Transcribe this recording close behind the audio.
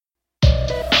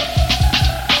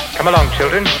Come along,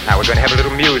 children. Now we're going to have a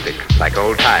little music, like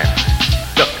old times.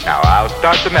 Look, now I'll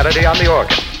start the melody on the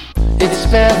organ. It's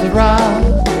Spare the Rock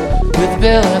with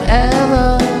Bill and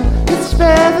Ella. It's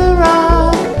Spare the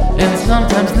Rock and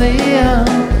sometimes Liam.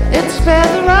 It's Spare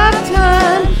the Rock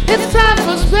time. It's time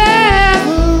for Spare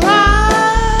the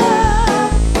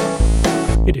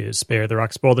Rock. It is Spare the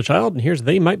Rock, Spoil the Child, and here's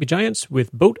They Might Be Giants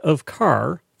with Boat of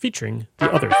Car featuring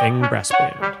the Other Thing Brass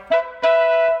Band.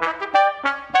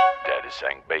 Daddy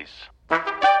sang bass.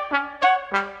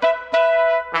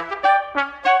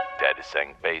 Daddy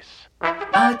sang bass.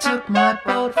 I took my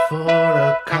boat for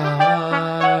a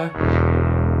car.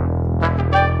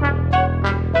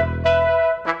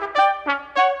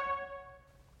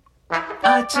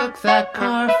 I took that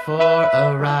car for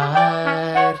a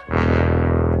ride.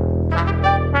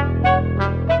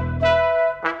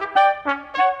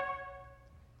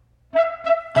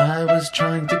 I was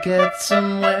trying to get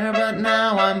somewhere, but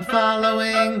now I'm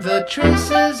following the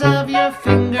traces of your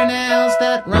fingernails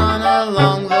that run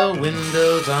along the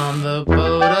windows on the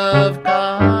boat of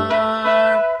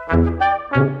car.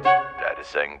 Daddy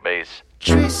sang bass.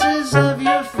 Traces of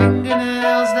your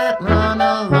fingernails that run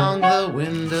along the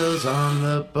windows on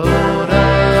the boat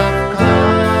of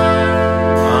car.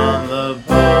 On the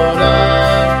boat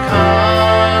of car.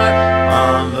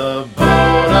 On the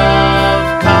boat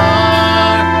of car.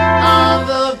 On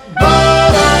the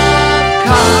boat of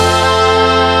car.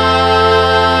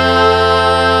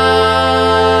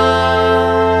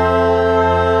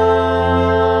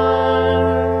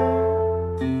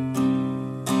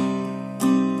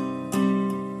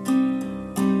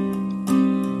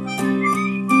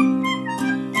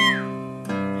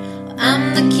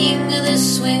 I'm the king of the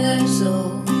swingers,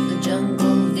 oh, the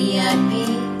jungle VIP.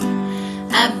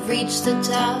 I've reached the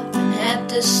top and had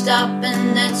to stop,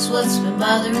 and that's what's been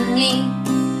bothering me.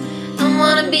 I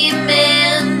wanna be a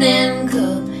man and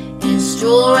cub and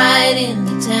stroll right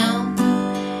into town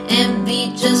and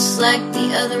be just like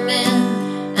the other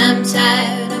men. I'm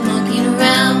tired of monkeying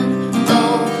around.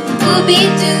 Oh,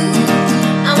 booby-doo,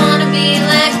 I wanna be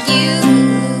like you.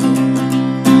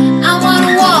 I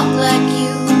wanna walk like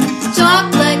you,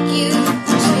 talk like you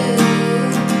too.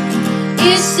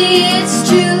 You see it's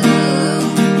true,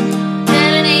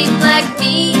 and it ain't like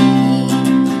me.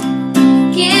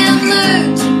 Can't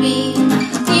learn to be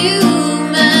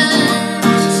human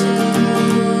too.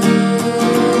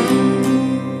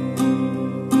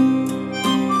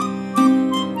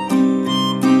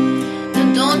 Now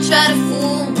don't try to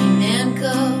fool me, man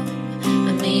cub.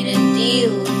 I made a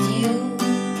deal with you,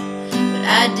 but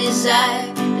I desire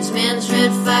this man's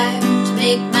red fire to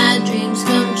make my dreams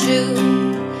come true.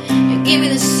 Now give me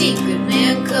the secret,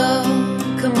 man cub.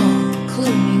 Come on,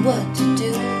 clue me what to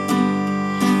do.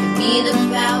 Give me the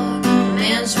power, the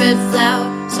man's red flower,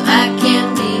 so I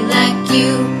can be like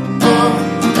you. Oh,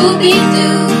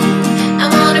 booby-doo, I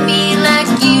wanna be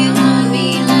like you.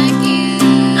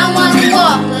 I wanna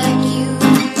walk like you,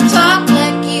 talk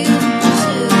like you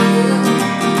too.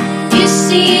 You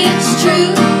see it's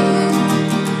true,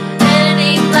 and it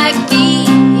ain't like me.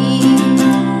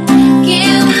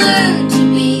 Can't learn to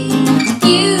be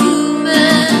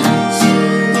human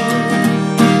too.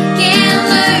 Can't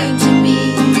learn to be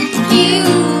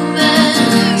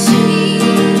human too.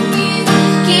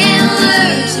 Can't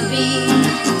learn to be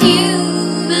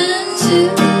human too.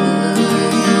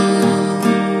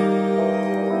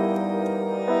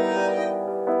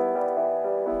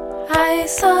 I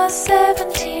saw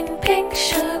 17 pink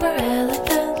sugar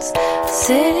elephants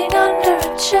sitting under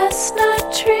a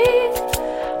chestnut tree.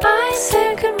 I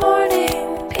said good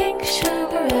morning, pink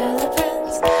sugar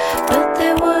elephants, but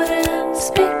they wouldn't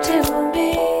speak to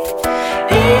me.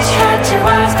 Each had 2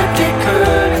 eyes, but they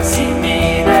couldn't see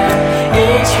me there.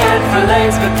 Each had 4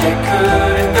 legs, but they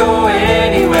couldn't go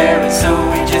anywhere. And so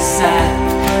we just sat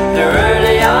there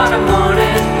early on a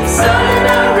morning, sun in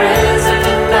our rays and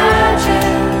the magic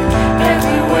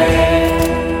everywhere.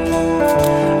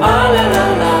 Ah la la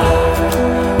la,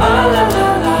 ah la la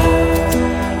la,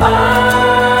 ah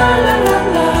la la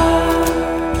la.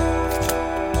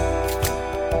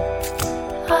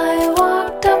 I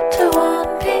walked up to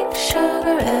one pink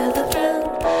sugar elephant,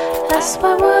 asked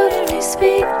why wouldn't he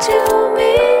speak to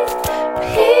me.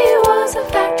 He was a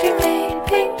factory-made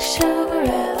pink sugar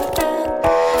elephant,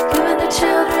 giving the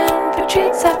children for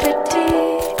treats after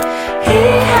tea. He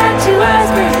had 2 eyes,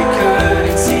 but he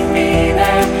couldn't see me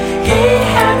there. He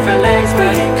had 4 legs,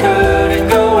 but he couldn't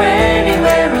go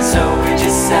anywhere. And so we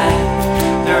just sat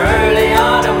there early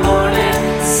on a morning,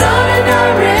 sun in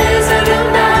our rays and the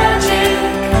magic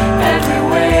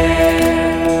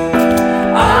everywhere.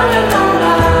 Ah la la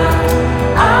la,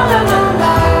 ah la la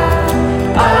la,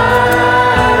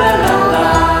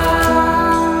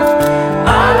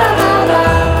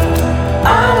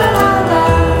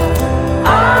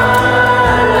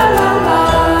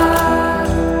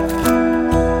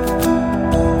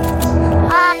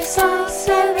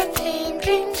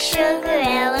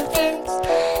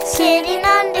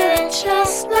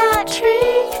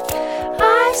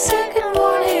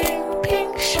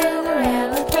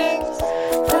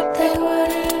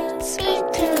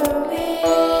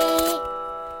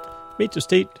 Mates of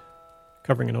State,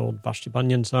 covering an old Vashti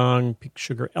Bunyan song, Pink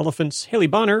Sugar Elephants. Haley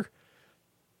Bonner,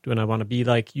 Doing I Want to Be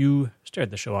Like You, started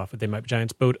the show off with They Might Be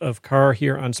Giants' Boat of Car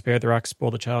here on Spare the Rock,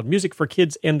 Spoil the Child, music for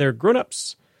kids and their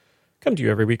grown-ups. Come to you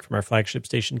every week from our flagship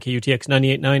station, KUTX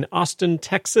 98.9, Austin,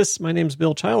 Texas. My name's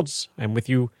Bill Childs. I'm with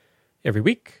you every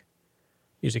week.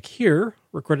 Music here,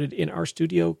 recorded in our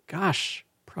studio,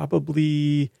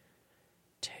 probably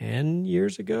 10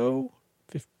 years ago,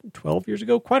 12 years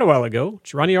ago, quite a while ago.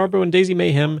 It's Ronnie Arbo and Daisy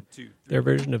Mayhem, their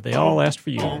version of They All Asked For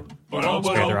You. Spare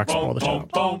the Rock, Spoil the Child.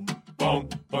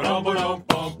 Oh,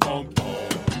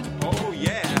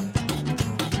 yeah.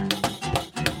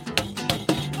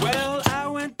 Well, I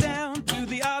went down to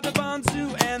the Audubon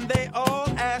Zoo and they all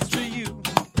asked for you.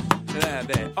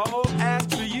 They all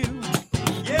asked for you.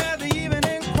 Yeah, they even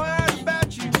inquired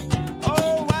about you.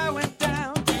 Oh, I went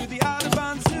down to the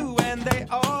Audubon Zoo and they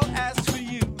all asked for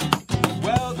you.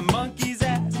 Well, the monkeys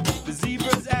asked, the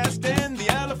zebras asked, and the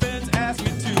elephants asked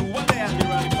me too. What they asked me,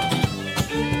 Ronnie?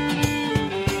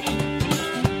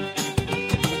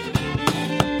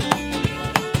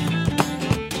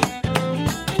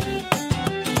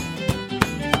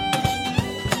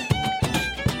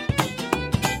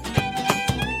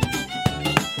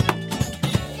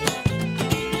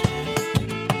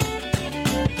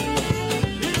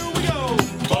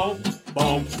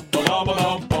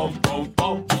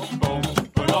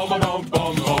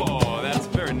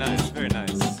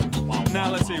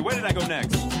 Where did I go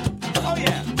next? Oh,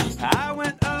 yeah. I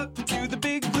went up to the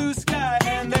big blue sky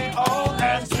and they all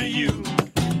asked for you.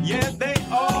 Yeah, they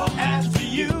all asked for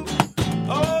you.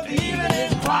 Oh, they even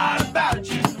inquired about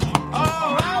you.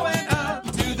 Oh, I went up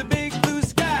to the big blue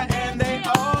sky and they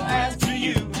all asked for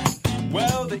you.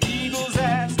 Well, the eagles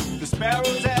asked, the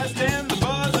sparrows asked, and the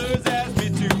buzzards asked me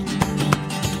too.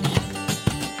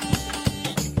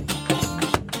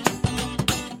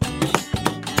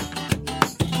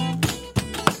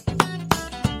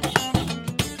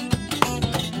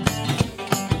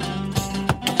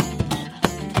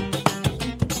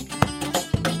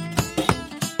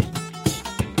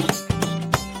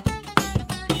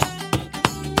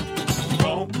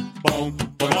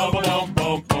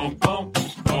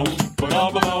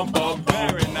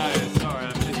 Very nice. Sorry,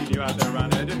 I'm hitting you out there,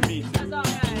 Ronnie. I didn't mean to.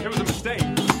 It was a mistake.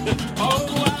 Oh,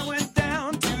 I went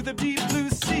down to the deep blue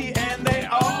sea and they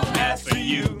all asked for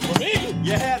you. For me?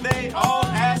 Yeah, they all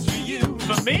asked for you.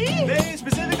 For me? They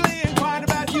specifically inquired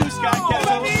about you, Sky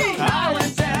Castle. I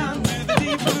went down to the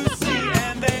deep blue sea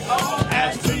and they all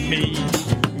asked for me.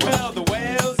 Well, the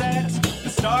whales asked, the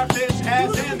starfish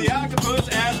asked, and the octopus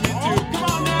asked me too. Come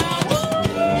on now.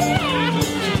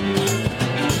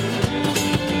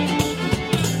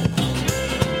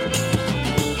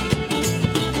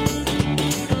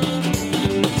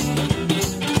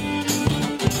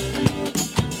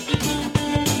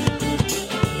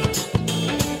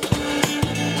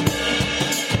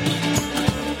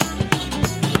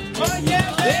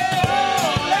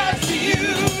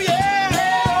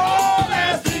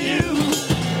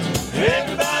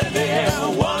 Everybody there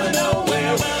wanna know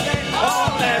where, well, they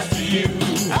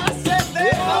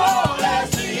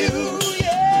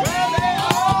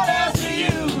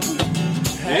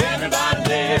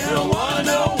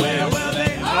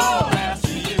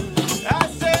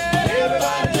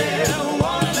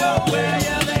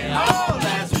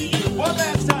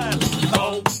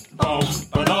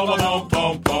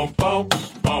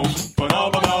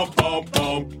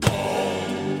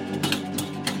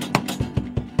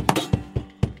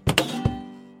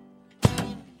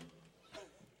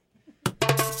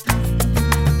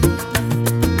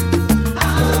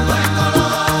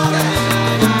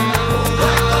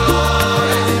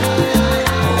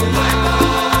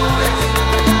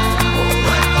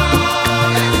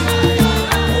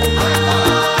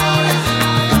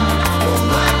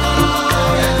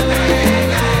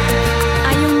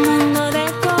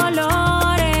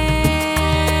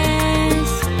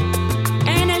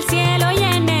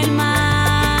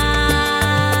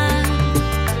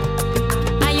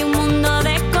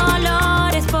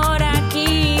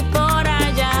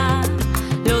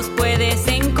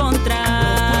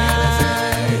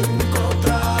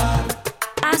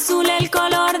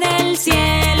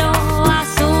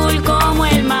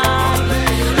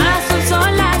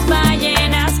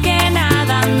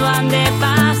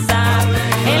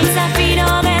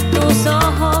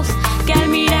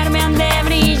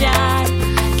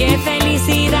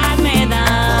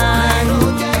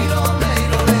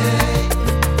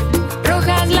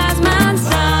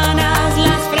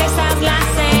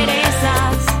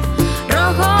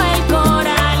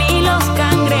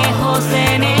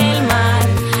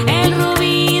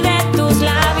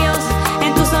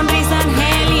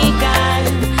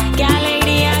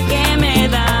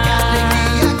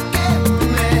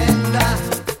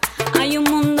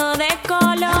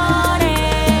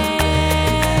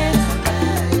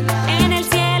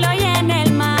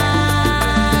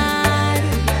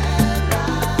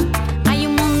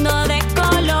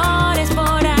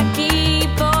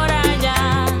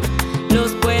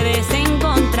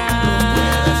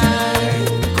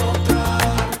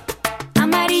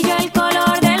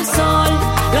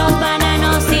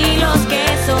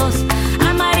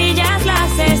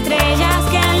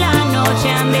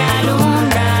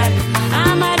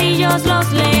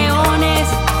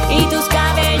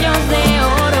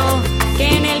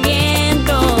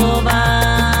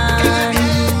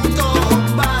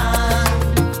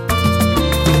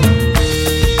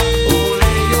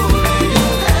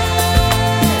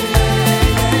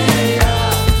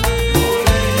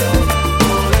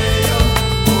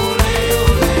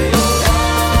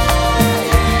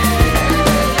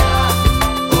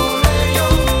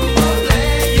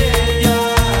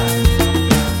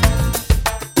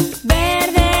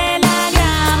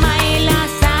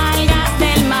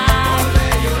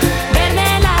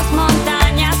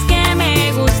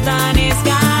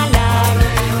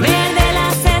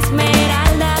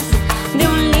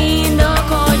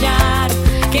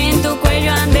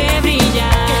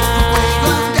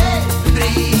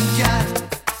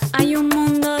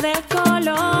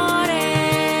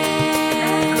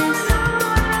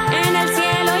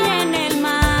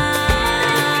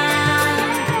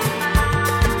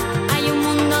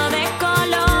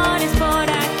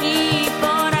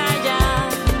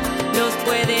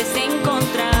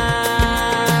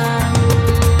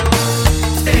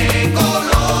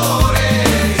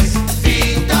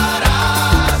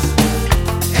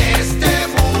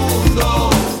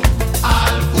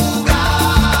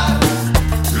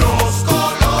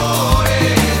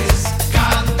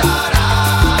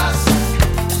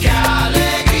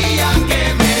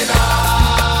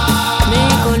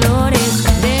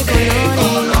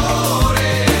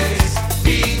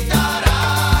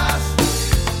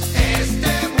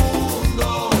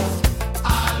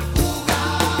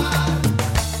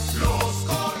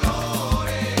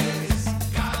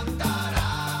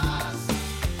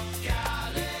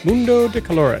Mundo de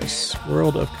Colores,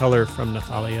 World of Color from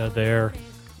Nathalia there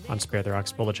on Spare the Rock,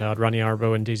 Spoil the Child. Ronnie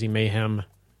Arbo and Daisy Mayhem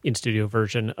in-studio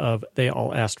version of They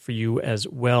All Asked for You as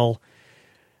well.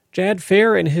 Jad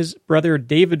Fair and his brother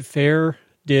David Fair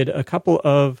did a couple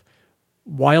of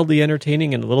wildly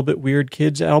entertaining and a little bit weird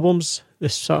kids albums.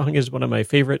 This song is one of my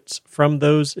favorites from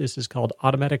those. This is called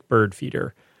Automatic Bird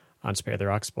Feeder on Spare the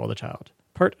Rock, Spoil the Child,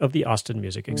 part of the Austin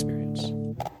Music Experience.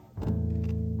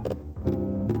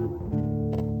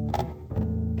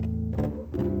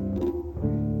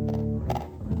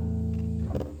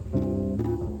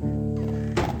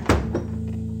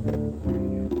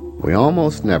 We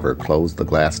almost never closed the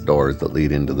glass doors that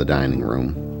lead into the dining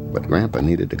room, but Grandpa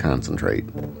needed to concentrate.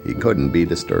 He couldn't be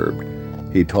disturbed.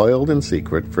 He toiled in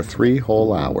secret for 3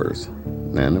 whole hours,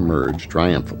 then emerged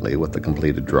triumphantly with the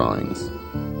completed drawings.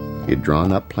 He'd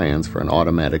drawn up plans for an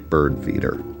automatic bird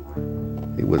feeder.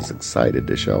 He was excited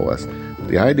to show us.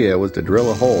 The idea was to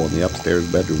drill a hole in the upstairs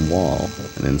bedroom wall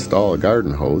and install a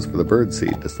garden hose for the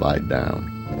birdseed to slide down.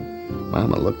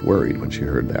 Mama looked worried when she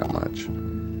heard that much.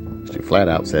 She flat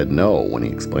out said no when he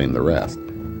explained the rest.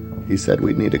 He said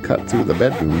we'd need to cut through the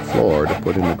bedroom floor to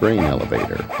put in the grain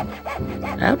elevator.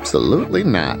 Absolutely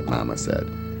not, Mama said.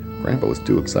 Grandpa was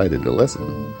too excited to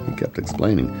listen. He kept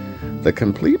explaining. The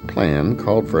complete plan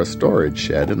called for a storage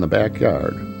shed in the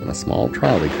backyard and a small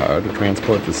trolley car to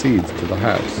transport the seeds to the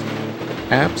house.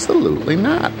 Absolutely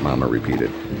not, Mama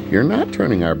repeated. You're not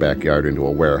turning our backyard into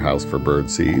a warehouse for bird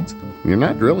seeds. You're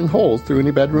not drilling holes through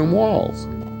any bedroom walls.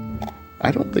 I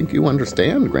don't think you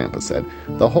understand, Grandpa said.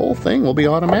 The whole thing will be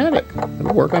automatic.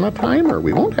 It'll work on a timer.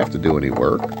 We won't have to do any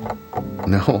work.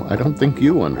 No, I don't think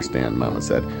you understand, Mama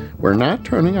said. We're not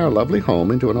turning our lovely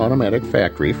home into an automatic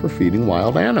factory for feeding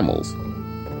wild animals.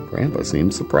 Grandpa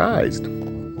seemed surprised.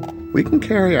 We can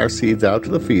carry our seeds out to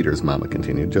the feeders, Mama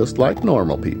continued, just like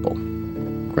normal people.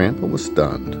 Grandpa was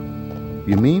stunned.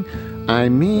 You mean? I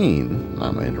mean,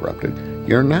 Mama interrupted,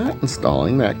 you're not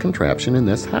installing that contraption in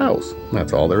this house.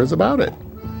 That's all there is about it.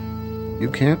 You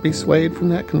can't be swayed from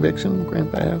that conviction?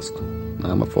 Grandpa asked.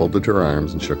 Mama folded her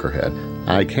arms and shook her head.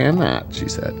 I cannot, she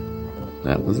said.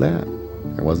 That was that.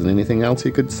 There wasn't anything else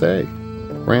he could say.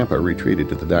 Grandpa retreated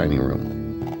to the dining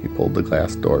room. He pulled the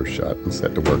glass door shut and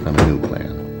set to work on a new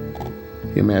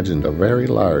plan. He imagined a very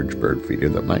large bird feeder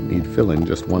that might need filling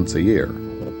just once a year.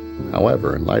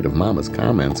 However, in light of Mama's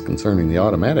comments concerning the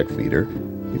automatic feeder,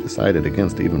 he decided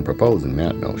against even proposing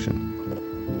that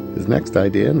notion. His next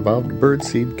idea involved a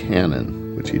birdseed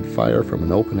cannon, which he'd fire from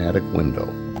an open attic window.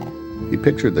 He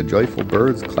pictured the joyful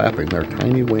birds clapping their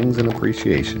tiny wings in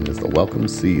appreciation as the welcome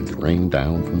seeds rained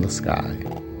down from the sky.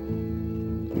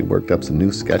 He worked up some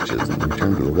new sketches and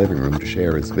returned to the living room to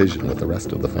share his vision with the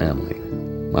rest of the family.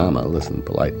 Mama listened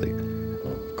politely.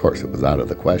 Of course, it was out of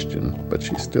the question, but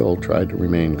she still tried to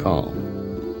remain calm.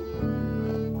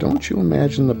 Don't you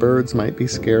imagine the birds might be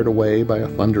scared away by a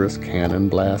thunderous cannon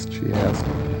blast, she asked.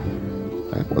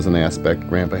 That was an aspect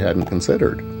Grandpa hadn't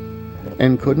considered.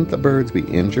 And couldn't the birds be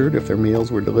injured if their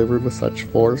meals were delivered with such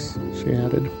force, she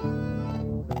added.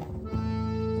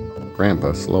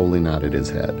 Grandpa slowly nodded his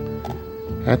head.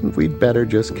 Hadn't we better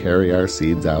just carry our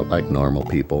seeds out like normal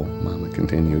people, Mama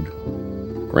continued.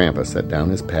 Grandpa set down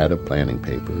his pad of planning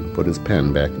paper and put his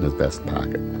pen back in his vest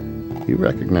pocket. He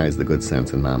recognized the good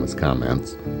sense in Mama's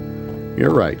comments.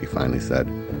 You're right, he finally said.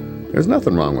 There's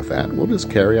nothing wrong with that. We'll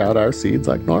just carry out our seeds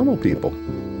like normal people.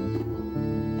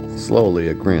 Slowly,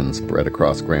 a grin spread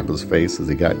across Grandpa's face as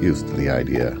he got used to the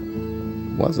idea.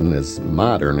 It wasn't as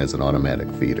modern as an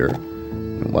automatic feeder.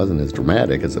 It wasn't as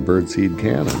dramatic as a birdseed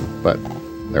cannon, but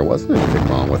there wasn't anything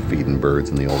wrong with feeding birds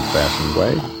in the old-fashioned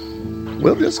way.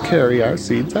 We'll just carry our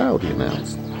seeds out, he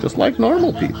announced, just like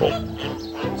normal people.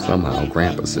 Somehow,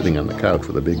 Grandpa sitting on the couch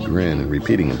with a big grin and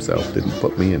repeating himself didn't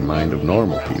put me in mind of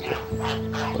normal people.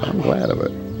 But I'm glad of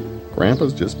it.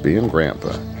 Grandpa's just being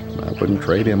Grandpa. I wouldn't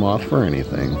trade him off for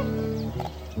anything.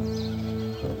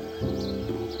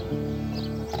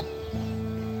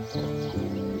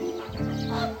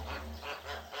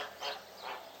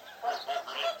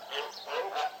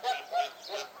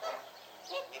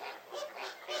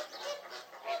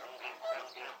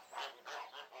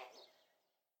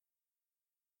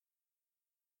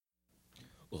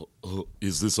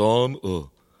 Is this on?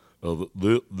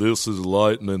 This is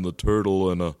Lightning the Turtle,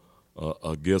 and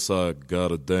I guess I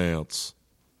gotta dance.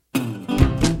 Ladies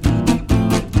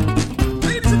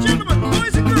and gentlemen,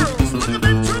 boys and girls, look at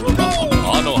that turtle go!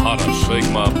 I know how to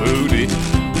shake my booty.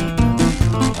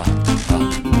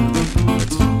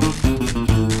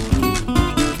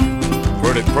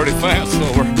 Pretty fast,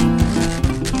 though.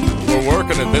 We're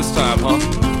working it this time, huh?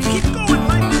 Keep going,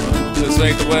 Lightning. This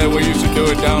ain't the way we used to do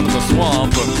it down in the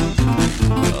swamp, but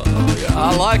yeah,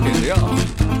 I like it, yeah.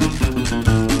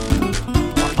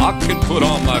 I can put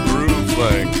on my groove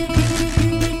thing.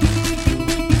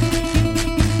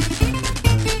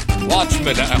 Watch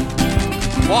me now.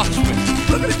 Watch me.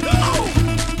 Look at it go!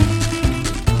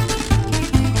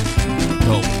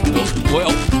 Oh,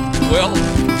 well.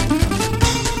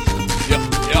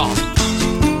 Yeah.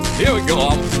 Here we go.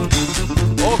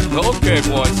 Okay,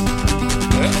 boys.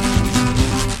 Yeah.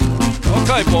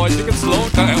 Okay, boys, you can slow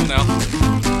it down now.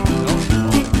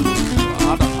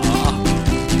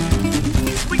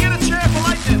 We get a chair for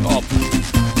lightning! Oh.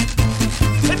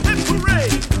 Hip hip hooray!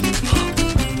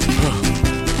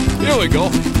 Here we go.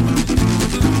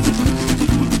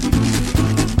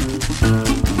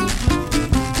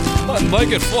 Let's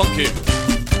make it funky.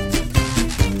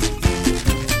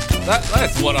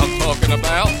 That's what I'm talking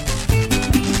about.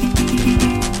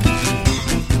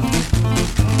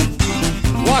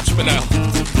 Watch me now.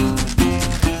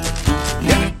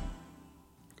 Get it.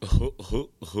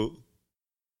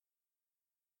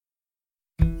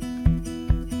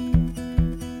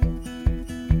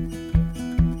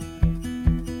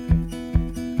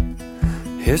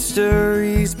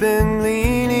 History's been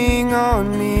leaning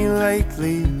on me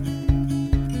lately.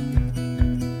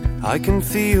 I can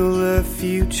feel the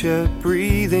future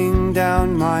breathing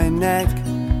down my neck.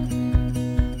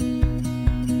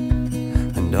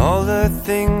 And all the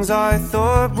things I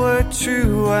thought were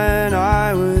true when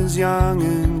I was young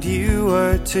and you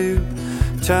were too,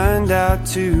 turned out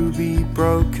to be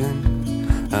broken.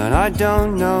 And I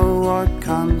don't know what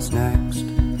comes next.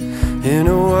 In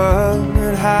a world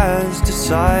that has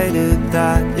decided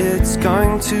that it's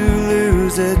going to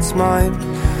lose its mind.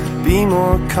 Be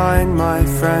more kind, my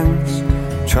friends.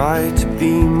 Try to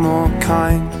be more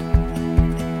kind.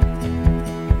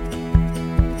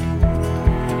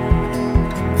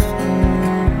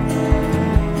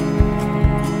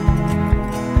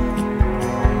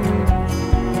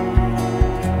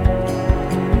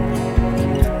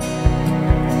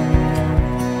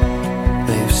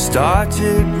 They've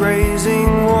started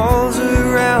raising walls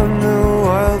around the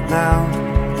world now,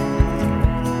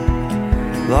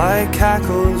 like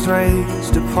hackles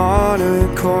raised upon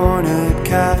a cornered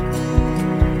cat.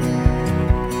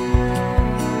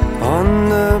 On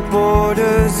the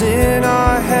borders in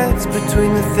our heads,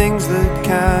 between the things that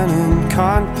can and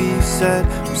can't be said,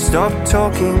 we stop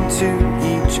talking to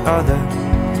each other,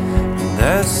 and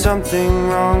there's something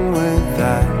wrong with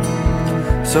that.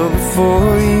 So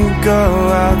before you go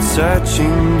out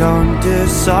searching, don't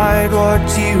decide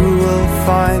what you will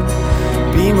find.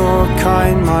 Be more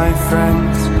kind, my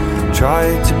friends. Try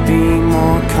to be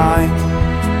more kind.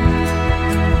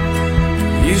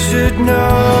 You should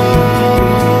know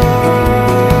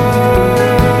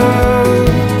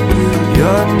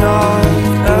you're not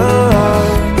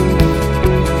alone.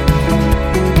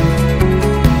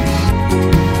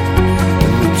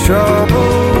 When the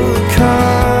trouble comes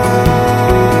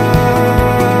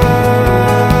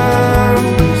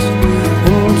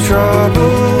and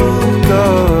trouble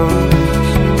goes,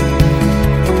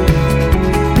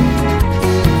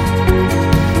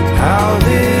 how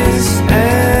this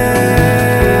ends,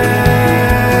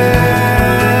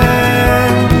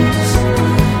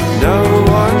 no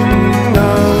one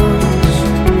knows.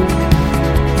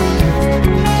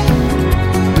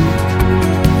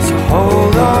 So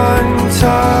hold on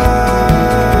tight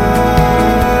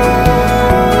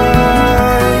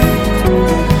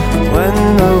when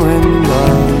the wind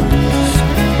blows.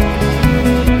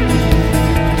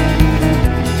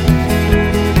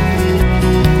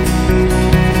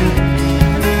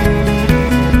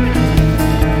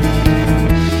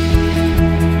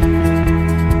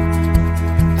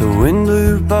 The wind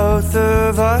blew both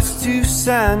of us to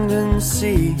sand and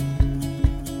sea,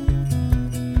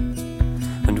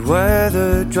 and where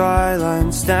the dry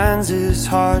line stands is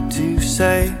hard to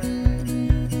say.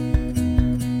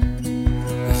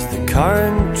 As the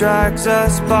current drags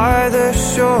us by the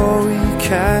shore, we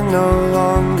can no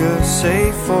longer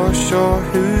say for sure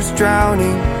who's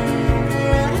drowning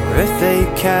or if they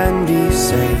can be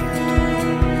saved.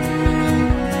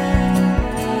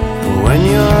 When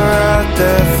you're out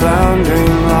there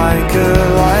floundering like a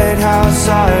lighthouse,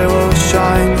 I will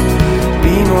shine.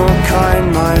 Be more kind,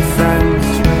 my friends.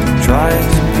 Try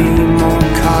to be more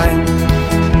kind.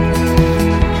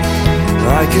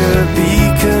 Like a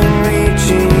beacon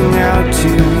reaching out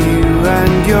to you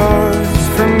and yours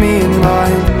from me and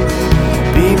mine.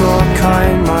 Be more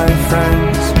kind, my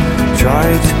friends. Try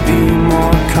to be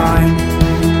more kind.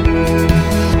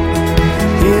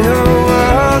 In a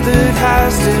world that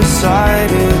has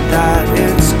decided that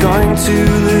it's going to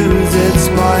lose its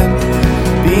mind.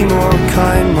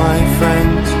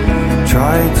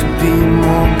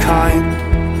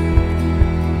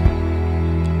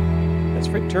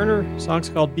 Turner. The song's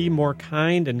called Be More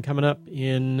Kind, and coming up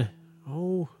in,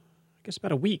 I guess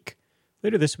about a week.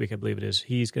 Later this week, I believe it is,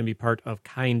 he's going to be part of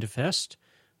Kind Fest,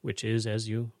 which is, as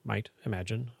you might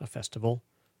imagine, a festival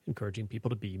encouraging people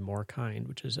to be more kind,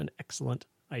 which is an excellent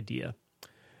idea.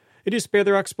 It is Spare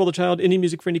the Rock, Spoil the Child, indie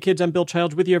music for indie kids. I'm Bill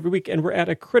Childs with you every week, and we're at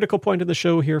a critical point in the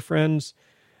show here, friends,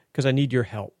 because I need your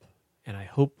help, and I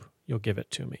hope you'll give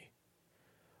it to me.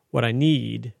 What I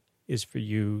need is for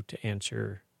you to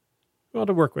answer,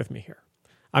 to work with me here.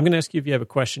 I'm going to ask you if you have a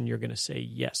question. You're going to say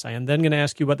yes. I am then going to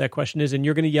ask you what that question is, and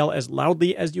you're going to yell as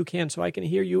loudly as you can so I can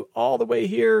hear you all the way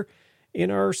here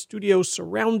in our studio,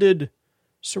 surrounded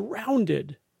by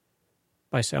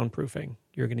soundproofing.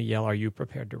 You're going to yell, "Are you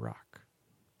prepared to rock?"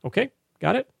 Okay,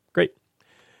 got it? Great.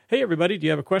 Hey, everybody, do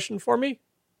you have a question for me?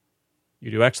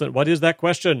 You do. Excellent. What is that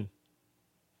question?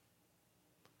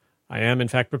 I am, in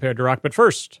fact, prepared to rock, but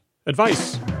first,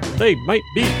 advice. They might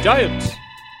be giants.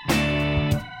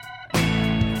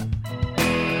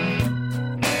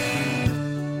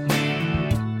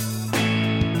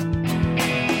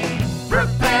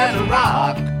 Prepare to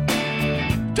rock.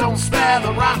 Don't spare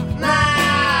the rock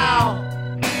now.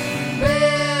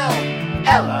 Bill,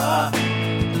 Ella,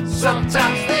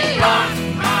 sometimes they are.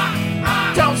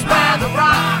 Don't spare the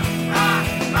rock.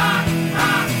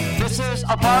 This is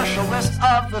a partial list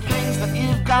of the things that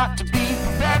you've got to be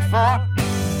prepared for.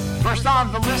 First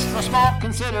on the list for small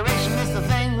consideration is the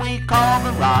thing we call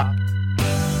the rock.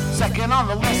 Second on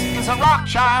the list is a rock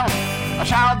child, a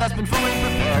child that's been fully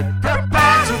prepared.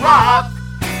 Prepare to rock.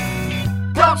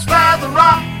 Don't spare the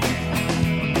rock.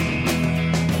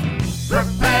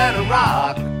 Prepare to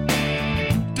rock.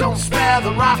 Don't spare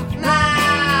the rock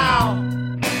now.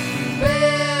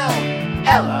 Bill,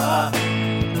 Ella,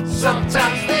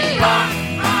 sometimes they are.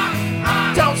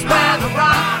 Don't spare the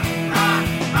rock.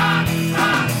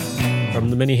 From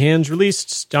the many hands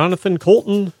released, Jonathan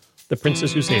Coulton, The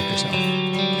Princess Who Saved Herself.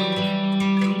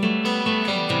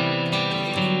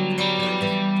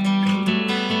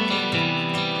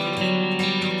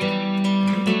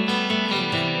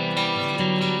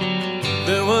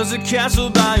 There was a castle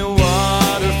by a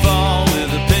waterfall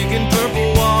with a pink and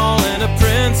purple wall and a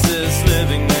princess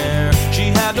living there. She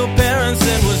had no parents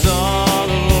and was all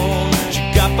alone. She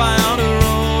got by on her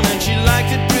own and she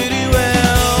liked it pretty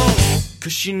well.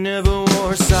 'Cause she never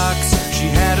wore socks. She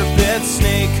had a pet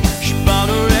snake. She bought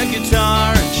her a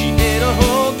guitar and she ate a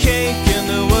whole cake. And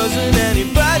there wasn't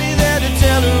anybody there to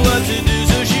tell her what to do,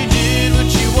 so she did what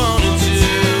she wanted to.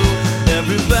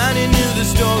 Everybody knew the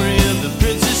story of the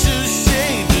princess who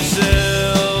saved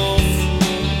herself.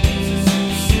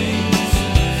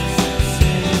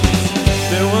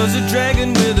 There was a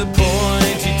dragon with a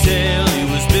pointy tail. He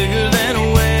was bigger than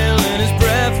a whale and his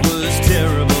breath was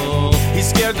terrible. He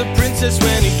scared the princess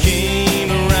when he came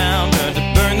around. Tried to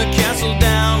burn the castle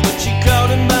down, but she caught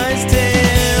him by his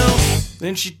tail.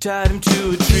 Then she tied him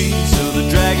to a tree so the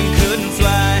dragon couldn't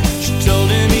fly. She told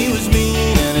him he was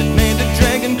mean and it made the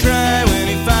dragon cry. When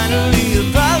he finally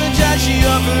apologized, she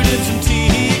offered him some tea.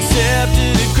 He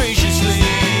accepted it graciously.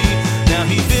 Now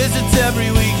he visits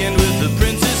every weekend with the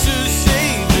princess who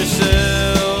saved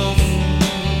herself.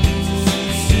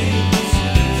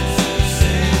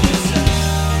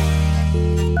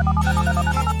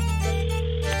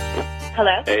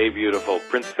 Hello? Hey, beautiful.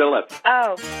 Prince Philip.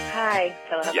 Oh, hi,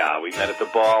 Philip. Yeah, we met at the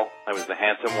ball. I was the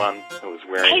handsome one. I was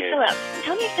wearing Hey, Philip,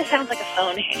 tell me if this sounds like a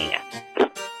phone hanging up.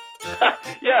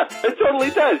 Yeah, it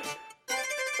totally does.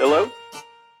 Hello?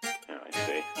 Oh, I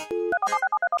see.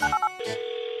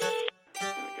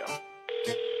 There we go.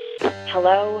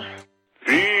 Hello?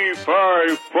 Fee,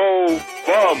 fi, fo,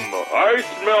 fum. I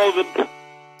smell the...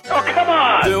 Oh, come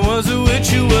on! There was a witch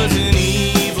who was an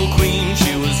evil queen.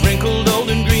 She was wrinkled, old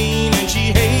and green, and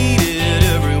she hated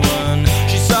everyone.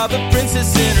 She saw the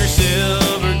princess in her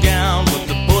silver gown, put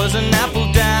the poison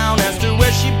apple down, asked her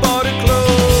where she bought her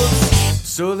clothes.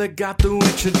 So they got the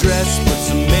witch a dress, put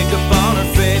some makeup on her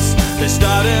face. They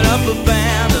started up a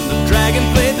band and the dragon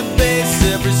played the bass.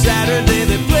 Every Saturday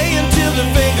they play until their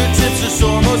fingertips are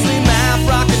sore. Mostly math,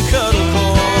 rock and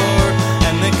cuddlecore.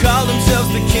 And they call themselves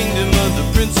the kingdom of the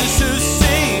princess who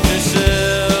saved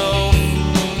herself.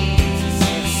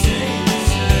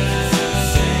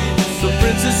 The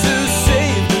princess who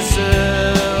saved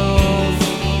herself.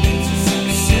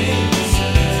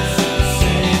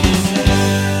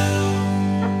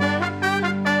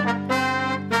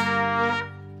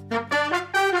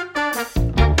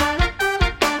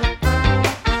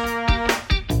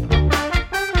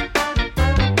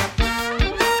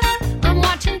 I'm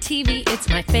watching TV, it's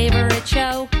my favorite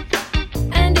show.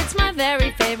 And it's my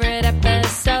very favorite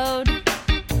episode.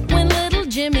 When little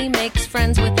Jimmy makes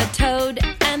friends with a toad.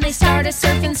 And they They start a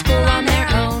surfing school on their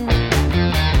own.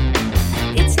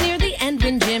 It's near the end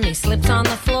when Jimmy slips on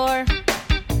the floor,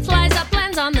 flies up,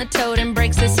 lands on the toad, and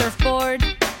breaks the surfboard.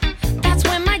 That's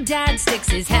when my dad sticks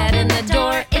his head in the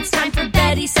door. It's time for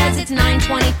bed, he says it's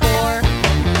 9:24.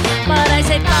 But I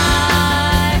say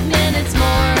 5 minutes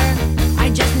more. I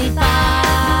just need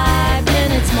 5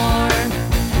 minutes more.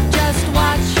 Just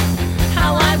watch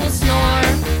how I will snore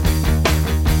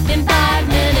in 5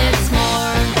 minutes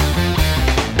more.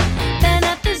 Then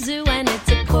at the zoo and it's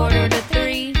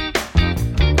 2:45.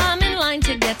 I'm in line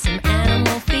to get some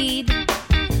animal feed.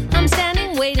 I'm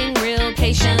standing waiting real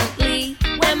patiently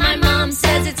when my mom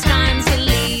says it's time to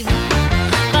leave.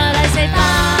 But I say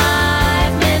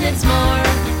 5 minutes more.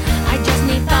 I just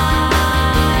need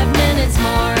 5 minutes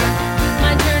more.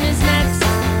 My turn is next,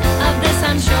 of this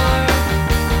I'm sure.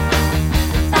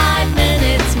 5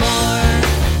 minutes more.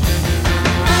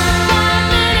 5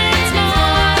 minutes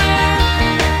more.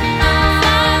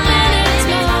 5 minutes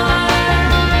more.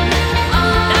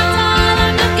 That's all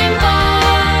I'm looking for.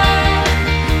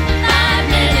 5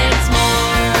 minutes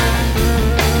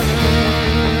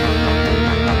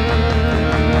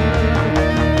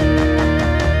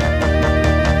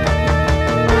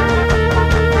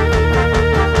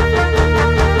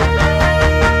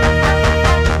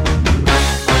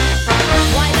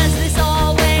Why does this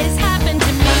always happen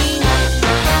to me?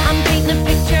 I'm painting a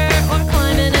picture or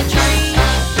climbing a tree.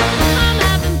 I'm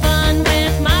having fun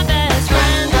with my best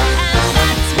friend, and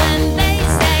that's when they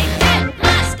say it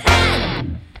must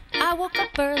end. I woke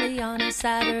up early on a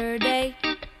Saturday,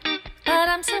 but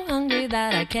I'm so hungry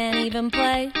that I can't even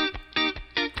play.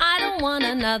 I don't want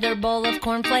another bowl of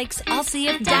cornflakes. I'll see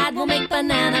if Dad will make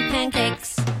banana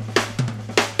pancakes.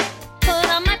 Put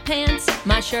on my pants,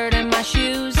 my shirt and my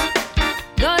shoes.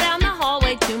 Go down the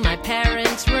hallway to my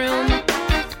parents' room.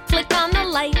 Flick on the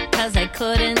light cause I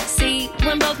couldn't see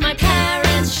when both my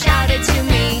parents shouted to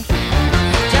me.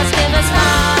 Just give us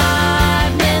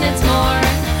 5 minutes more.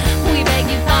 We beg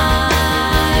you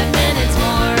 5 minutes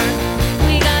more.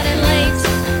 We got in late.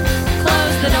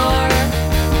 Close the door.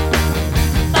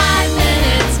 5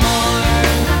 minutes more.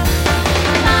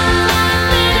 5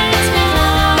 minutes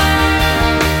more.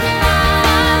 5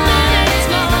 minutes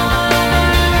more.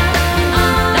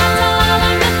 That's all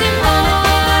I'm looking for.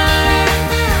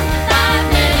 5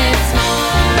 minutes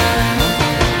more. 5 minutes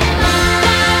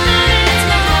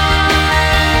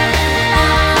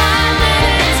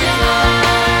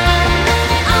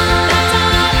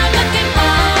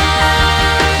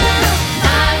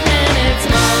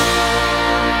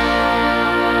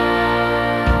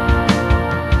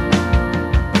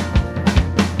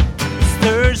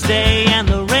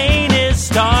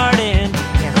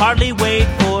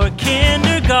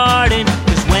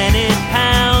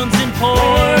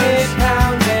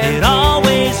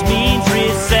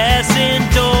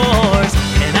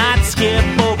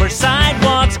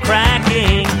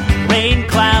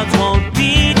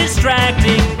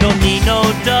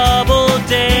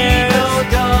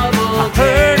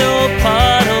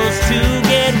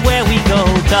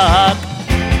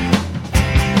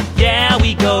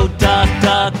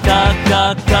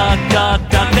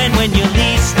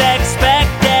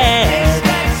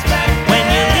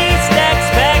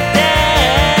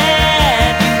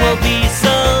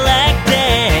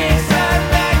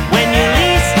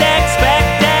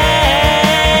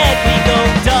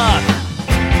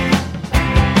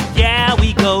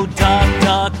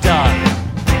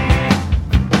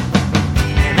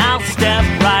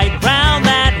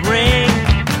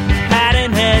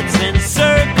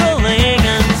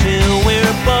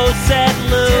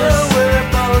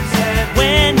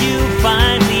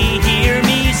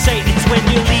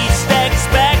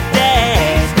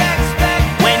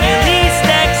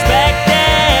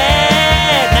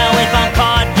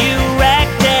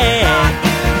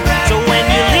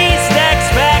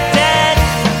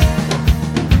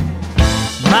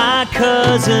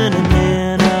cousin in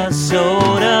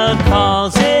Minnesota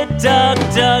calls it Duck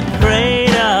Duck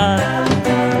Crater.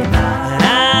 And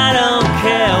I don't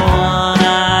care one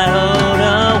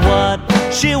iota what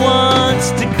she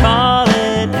wants to call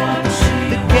it.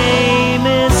 The game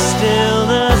is still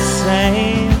the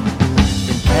same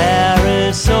in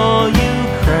Paris or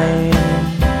Ukraine.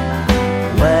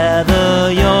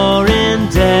 Whether you're in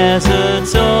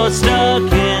deserts or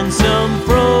stuck in some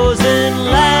frozen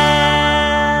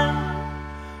land,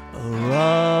 a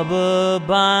rubber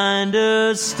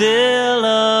binder's still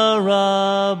a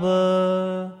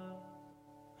rubber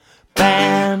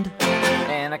band.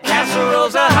 And a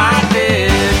casserole's a hot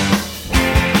dish.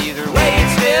 Either way,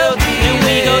 it's still delish. And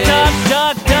we go duck,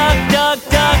 duck, duck, duck,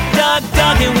 duck, duck,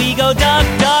 duck. And we go duck,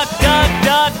 duck, duck,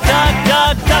 duck, duck,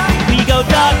 duck, duck.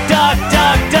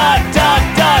 duck, duck,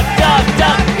 duck, duck,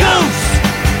 duck, goose.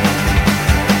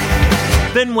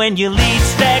 Then when you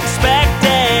least expect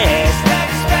it,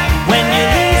 when you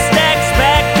least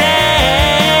expect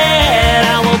it,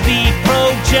 I will be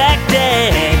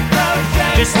projected,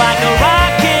 just like a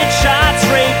rocket shot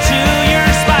straight to your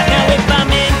spot. Now if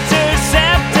I'm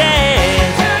intercepted,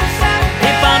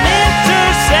 if I'm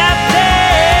intercepted,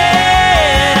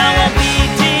 I won't be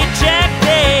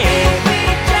dejected.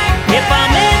 If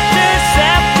I'm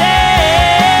intercepted,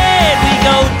 we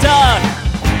go duck.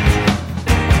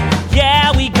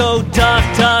 Yeah, we go duck,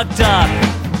 duck, duck.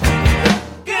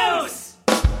 Goose!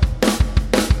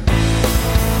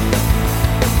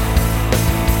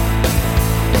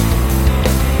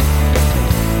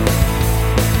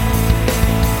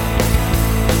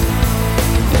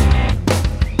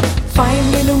 Five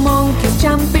little monkeys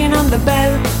jumping on the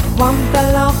bell. One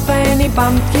fell off and he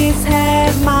bumped his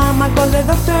head. Mama called the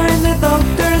doctor and the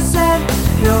doctor said,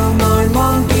 no more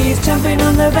monkeys jumping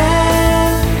on the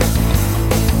bell.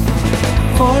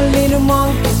 Four little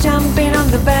monkeys jumping on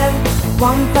the bell.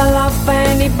 One fell off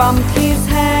and he bumped his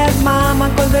head. Mama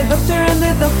called the doctor and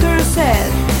the doctor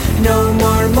said, no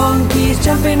more monkeys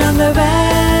jumping on the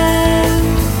bell.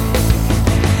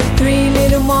 Three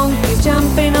little monkeys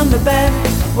jumping on the bed.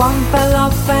 One fell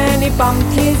off and he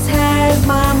bumped his head.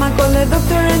 Mama called the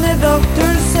doctor and the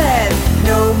doctor said,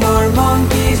 no more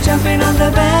monkeys jumping on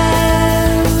the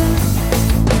bed.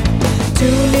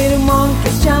 Two little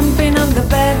monkeys jumping on the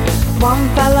bed. One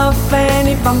fell off and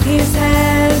he bumped his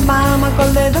head. Mama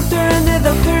called the doctor and the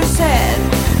doctor said,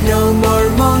 no more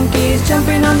monkeys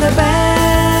jumping on the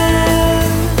bed.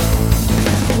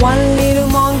 One little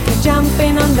monkey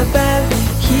jumping on the bed.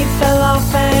 He fell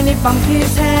off and he bumped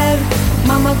his head.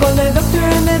 Mama called the doctor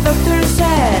and the doctor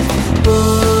said,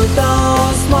 put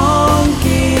those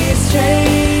monkeys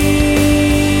straight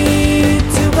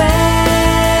to bed.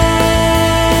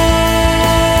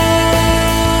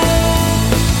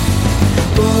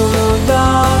 Put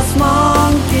those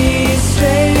monkeys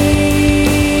straight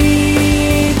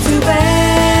to bed.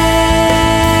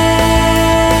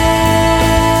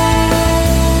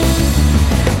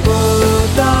 Put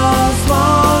those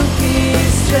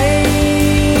monkeys straight.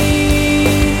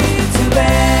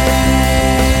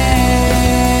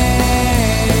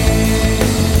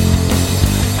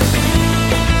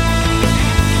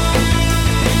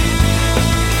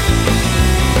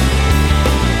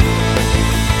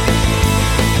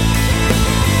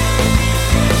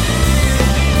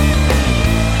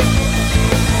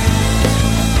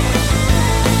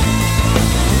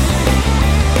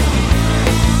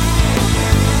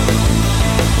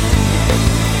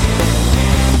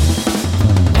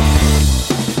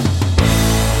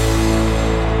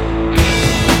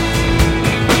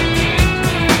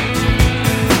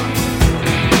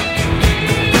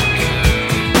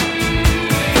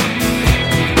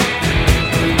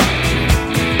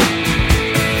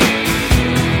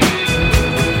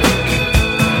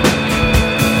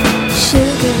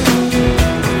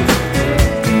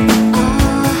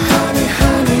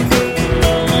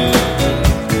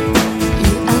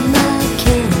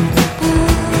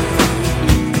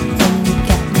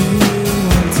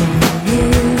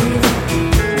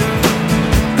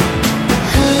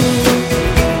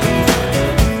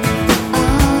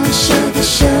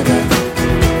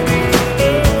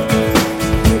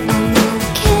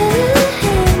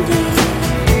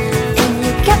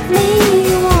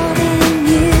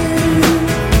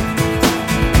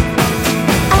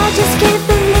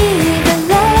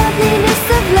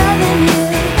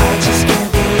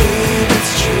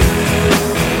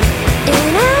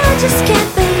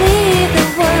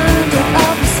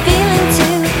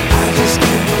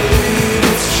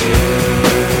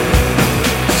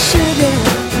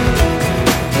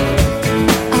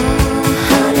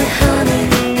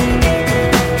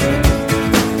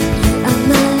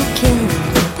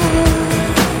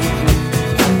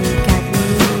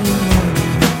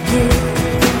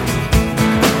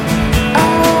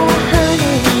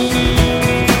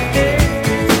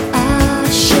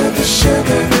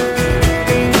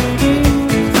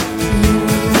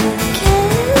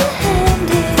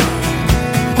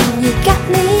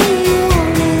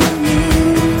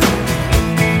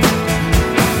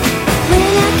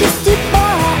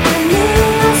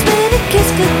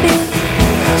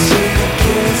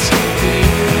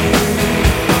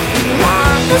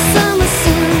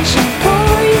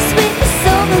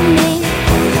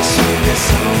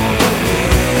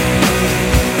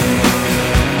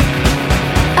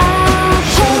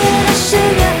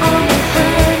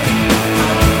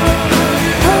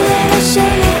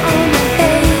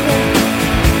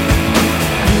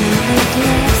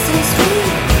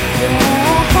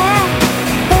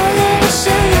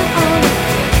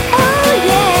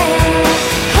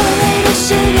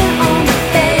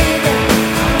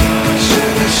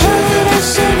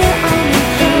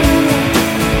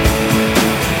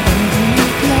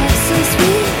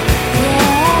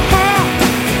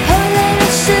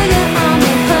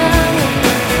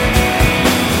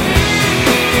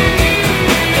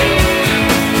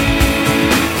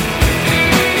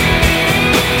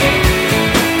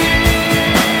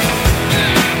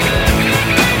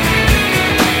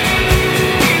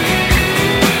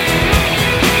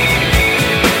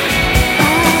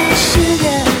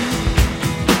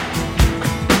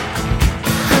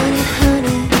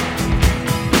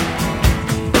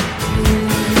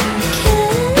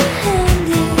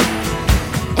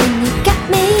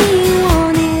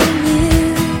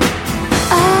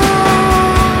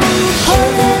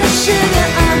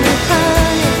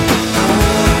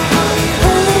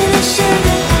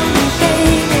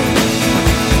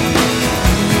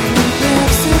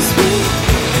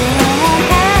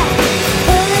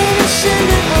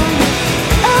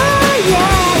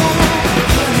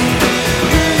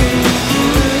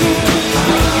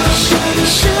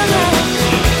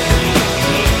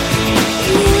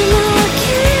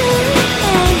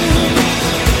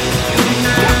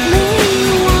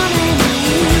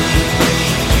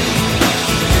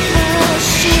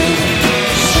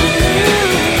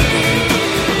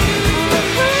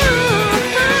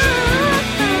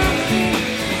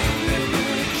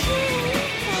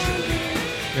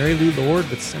 Lou Lord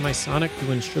with Semisonic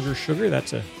doing Sugar Sugar.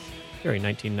 That's a very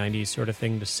 1990s sort of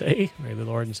thing to say. Mary Lou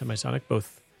Lord and Semisonic,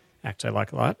 both acts I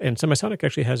like a lot. And Semisonic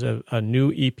actually has a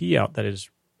new EP out that is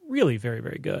really very,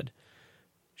 very good.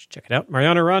 You should check it out.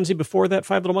 Mariana Ronzi before that,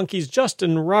 Five Little Monkeys.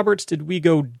 Justin Roberts, Did We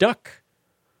Go Duck?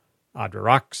 Audra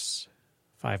Rocks,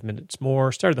 5 Minutes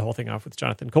More. Started the whole thing off with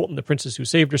Jonathan Colton, The Princess Who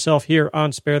Saved Herself, here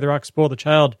on Spare the Rock, Spoil the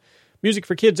Child. Music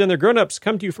for kids and their grown-ups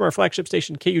come to you from our flagship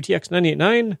station, KUTX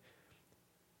 98.9,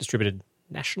 distributed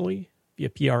nationally via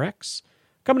PRX.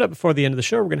 Coming up before the end of the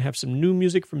show, we're going to have some new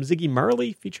music from Ziggy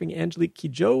Marley featuring Angelique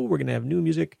Kidjo. We're going to have new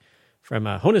music from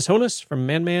Honus Honus from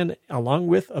Man Man, along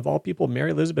with, of all people,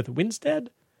 Mary Elizabeth Winstead.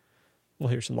 We'll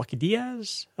hear some Lucky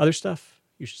Diaz, other stuff.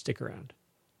 You should stick around.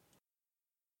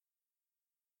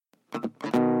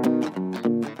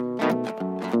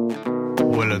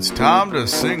 Well, it's time to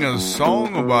sing a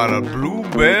song about a blue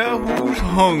bear who's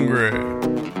hungry.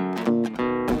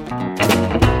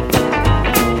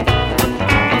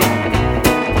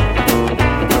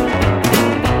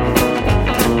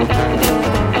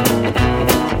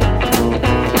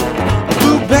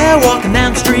 Blue bear walking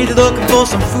down the street looking for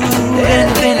some food,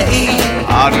 anything to eat.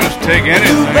 I'll just take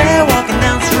anything. Blue bear walking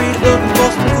down the street looking for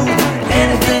some food,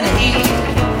 anything to eat.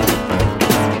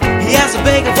 He asked the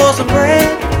baker for some bread,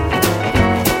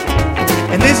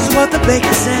 and this is what the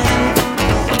baker said.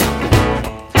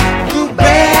 Blue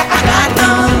bear, I got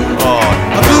none.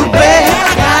 Oh. A blue bear,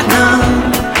 I got none.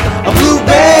 A blue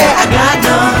bear, I got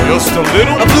none. Just a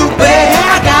little? A blue bear, I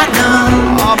got none.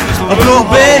 I'm just a A little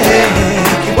blue bear,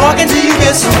 keep walking till you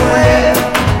get somewhere.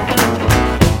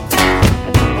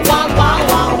 Wow, wow,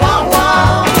 wow, wow,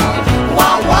 wow.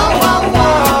 Wow, wow, wow,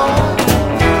 wow.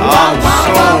 I'm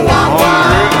so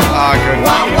hungry I could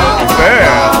eat a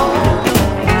bear.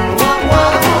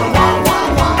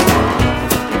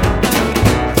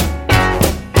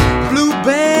 Blue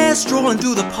bear strolling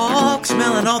through the park,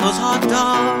 smelling all those hot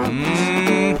dogs.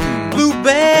 Blue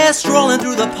bear strolling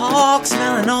through the park,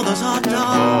 smelling all those hot Oh,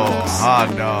 dogs.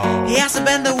 hot dog. He asked a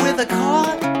bender with a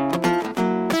cart.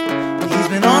 He's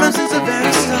been on him since the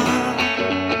very start.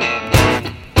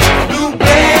 Blue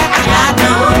bear, I got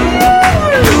none.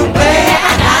 Blue bear,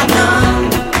 I got none.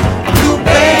 Blue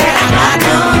bear, I got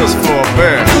none. Just for a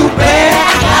bear. Blue bear, I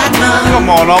got none. Come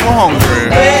on, I'm hungry.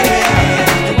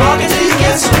 You're walking till you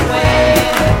get somewhere.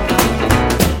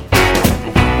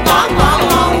 I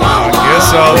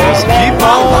guess I'll just keep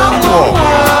on walking.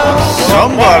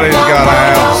 Somebody's gotta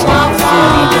have some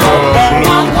food for a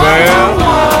blue bear.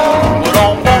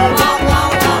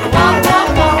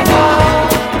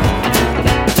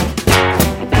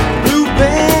 Blue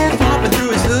bear hopping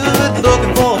through his hood,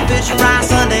 looking for a fish fry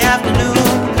Sunday afternoon.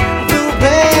 Blue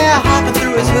bear hopping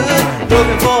through his hood,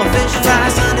 looking for a fish fry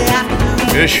Sunday afternoon.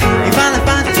 Fish fry. He finally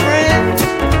finds his friends.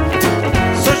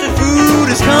 Searching food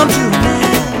has come to an end.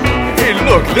 Hey,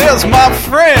 look, there's my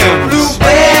friends. Blue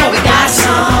bear, we got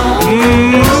some.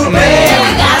 Blue bear,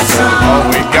 we got some. Oh,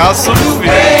 we got some Blue fish.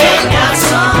 bear, we got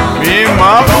some. Me and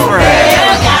my Bear, we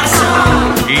friends got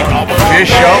some. eating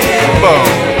fish off the bone.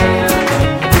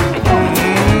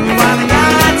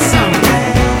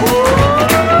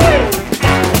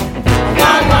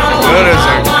 That is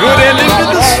a good ending to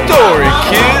the story,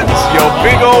 kids. Your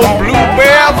big old blue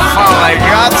bear finally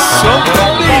got something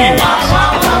to eat.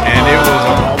 And it was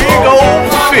a big old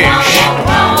fish.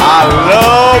 I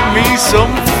love me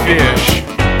some fish.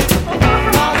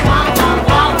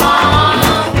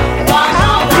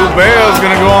 Blue bear's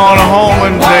gonna go on home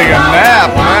and take a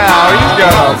nap now. He's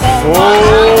got a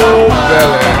full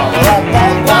belly.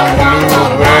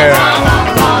 Blue bear.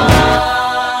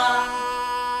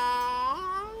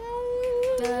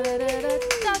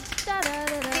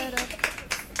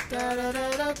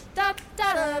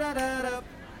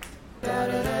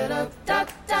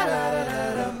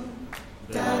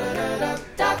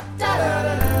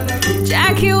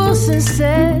 Jackie Wilson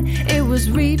said it was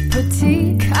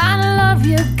repetit. Kind of love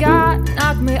you got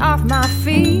knocked me off my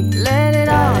feet. Let it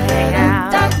all hang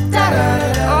out.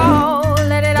 Oh,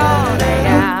 let it all hang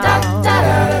out.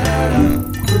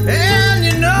 And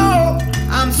you know,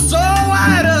 I'm so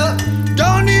wired up.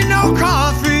 Don't need no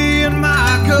coffee in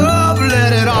my cup.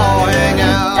 Let it all hang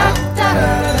out.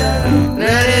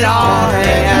 Let it all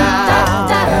hang out.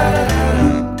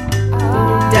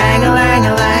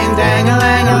 Dang-a-lang-a-lang,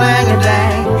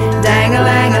 dang-a-lang-a-lang-a-dang.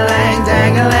 Dang-a-lang-a-lang,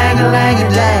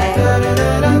 dang-a-lang-a-lang-a-dang.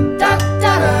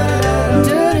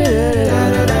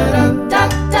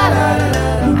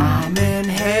 I'm in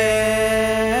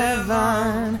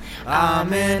heaven.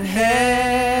 I'm in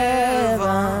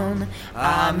heaven.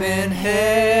 I'm in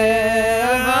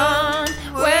heaven.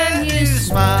 When you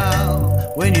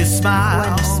smile, when when you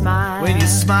smile, when you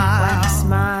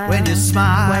smile, when you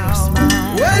smile,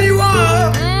 when you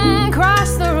walk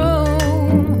across the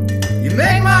room, you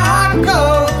make my heart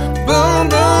go boom,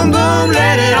 boom, boom.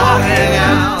 Let it all hang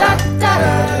out,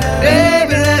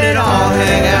 baby, let it all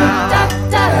hang out.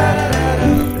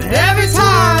 And every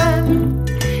time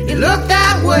you look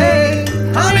that way,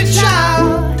 honey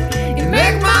child, you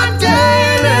make my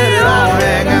day. Let it all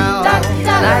hang out,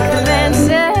 like the man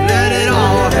said. let it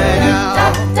all hang out.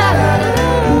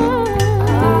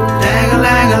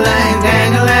 Dang-a-lang-a-lang,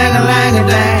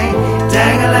 dang-a-lang-a-lang-a-dang,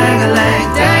 dang-a-lang-a-lang,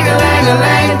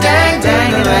 dang-a-lang-a-lang-a-dang,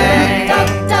 dang-a-lang.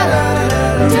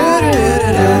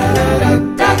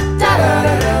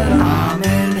 I'm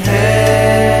in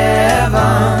heaven,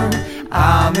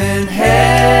 I'm in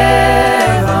heaven,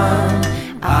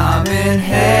 I'm in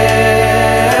heaven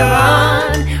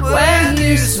when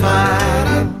you smile.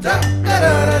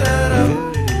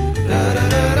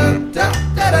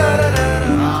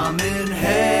 I'm in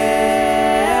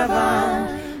heaven,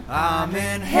 I'm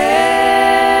in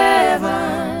heaven,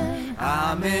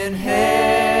 I'm in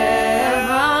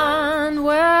heaven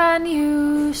when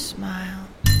you smile.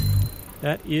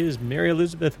 That is Mary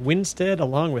Elizabeth Winstead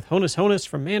along with Honus Honus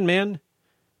from Man Man.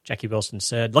 Jackie Wilson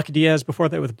said Lucky Diaz before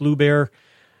that with Blue Bear.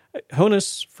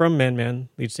 Honus from Man Man,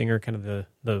 lead singer, kind of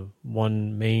the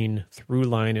one main through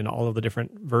line in all of the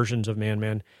different versions of Man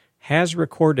Man, has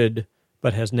recorded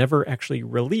but has never actually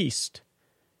released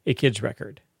a kids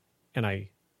record. And I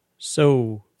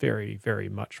so very, very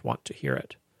much want to hear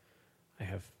it. I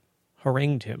have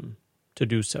harangued him to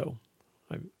do so.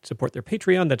 I support their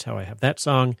Patreon. That's how I have that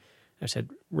song. I said,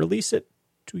 release it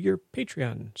to your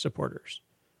Patreon supporters.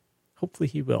 Hopefully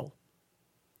he will.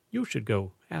 You should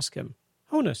go ask him,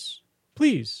 Honus,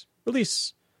 please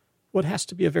release what has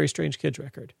to be a very strange kids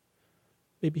record.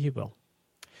 Maybe he will.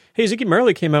 Hey, Ziggy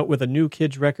Marley came out with a new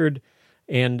kids record,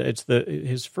 and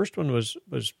his first one was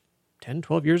 10,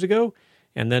 12 years ago,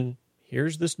 and then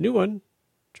here's this new one,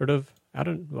 sort of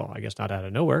I guess not out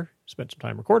of nowhere. Spent some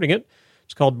time recording it.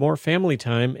 It's called More Family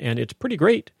Time, and it's pretty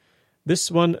great.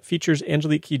 This one features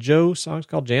Angelique Kidjo. Song's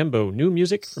called Jambo. New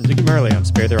music from Ziggy Marley on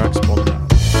Spare the Rock Spoil the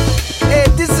Child. Hey,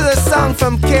 this is a song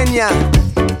from Kenya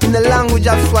in the language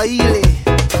of Swahili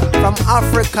from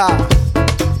Africa.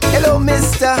 Hello,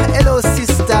 mister. Hello,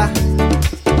 sister.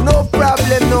 No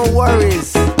problem, no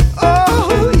worries.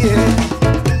 Oh, yeah.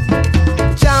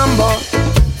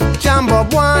 Jambo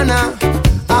bwana,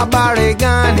 habari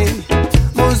gani?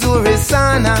 Mzuri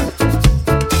sana.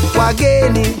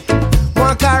 Wageni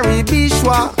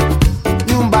mwakaribishwa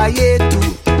nyumba yetu,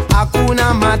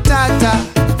 hakuna matata.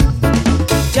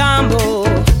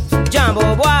 Jambo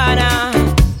bwana,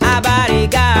 habari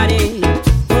gani?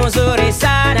 Mzuri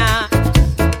sana.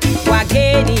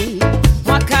 Wageni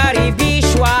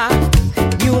mwakaribishwa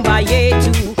nyumba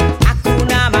yetu,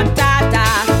 hakuna matata.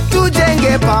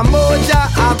 Tujenge pamoja,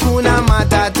 hakuna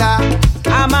matata.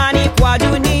 Amani kwa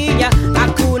dunia,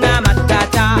 hakuna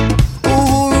matata.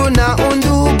 Uhuru na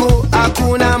undugu,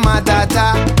 hakuna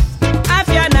matata.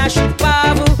 Afya na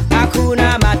shupavu,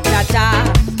 hakuna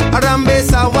matata. Rambe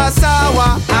sawa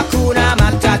sawa, hakuna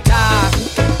matata.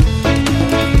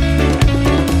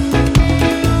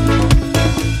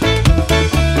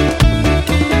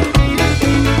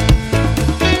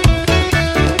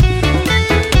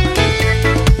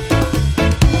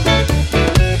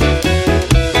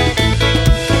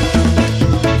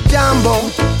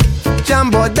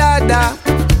 Jambo dada,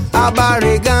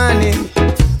 habari gani?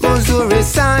 Mzuri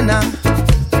sana.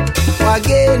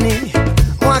 Wageni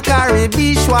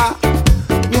mwakaribishwa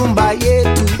nyumba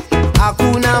yetu,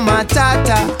 hakuna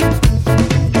matata.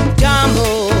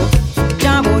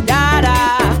 Jambo dada,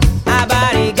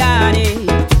 habari gani?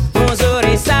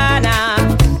 Mzuri sana.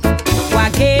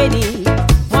 Wageni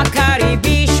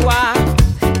mwakaribishwa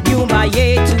nyumba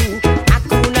yetu,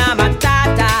 hakuna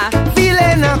matata.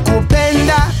 Vile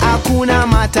nakupenda, hakuna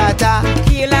matata.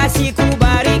 Kila siku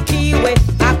barikiwe,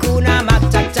 hakuna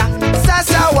matata.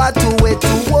 Sasa watu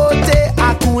wetu wote,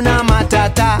 hakuna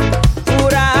matata.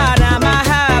 Furaha na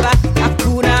mahaba,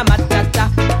 hakuna matata.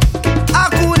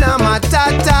 Hakuna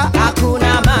matata.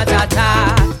 Hakuna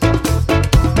matata.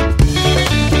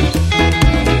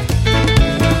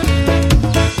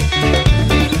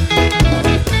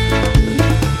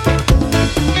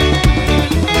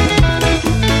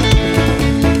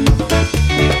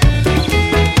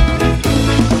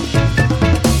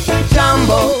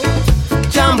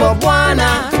 Jambo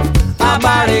bwana,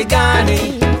 habari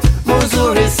gani?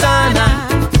 Mzuri sana.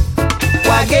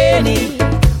 Wageni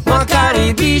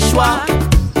mwakaribishwa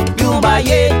nyumba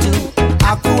yetu,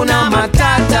 hakuna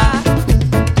matata.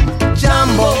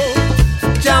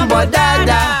 Jambo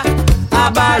dada,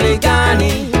 habari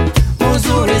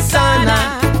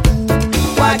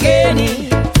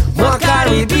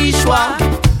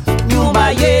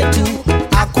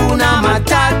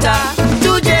matata,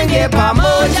 tujenge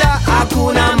pamoja,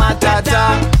 hakuna matata.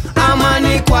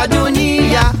 Amani kwa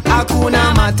dunia,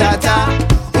 hakuna matata.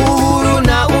 Uhuru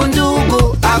na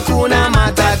undugu, hakuna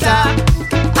matata.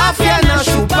 Afya na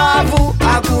shupavu,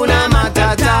 hakuna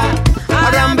matata.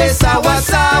 Arambe sawa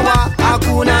sawa,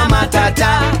 hakuna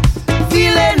matata.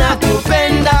 Vile na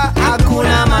kupenda,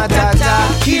 hakuna matata.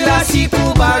 Kila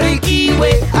siku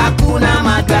barikiwe, hakuna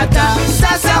matata.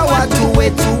 Sasa watu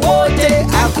wetu wote,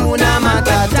 hakuna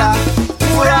matata.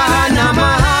 Furaha na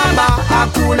mahaba,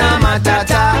 hakuna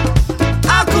matata.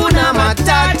 Hakuna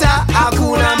matata,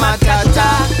 hakuna matata.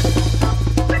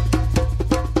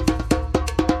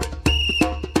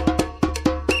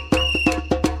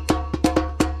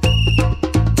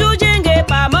 Tujenge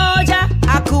pamoja,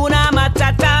 hakuna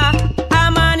matata.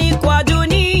 Amani kwa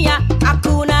dunia,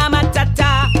 hakuna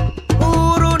matata.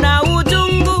 Uhuru na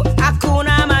udungu,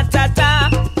 hakuna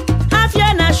matata.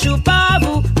 Afya na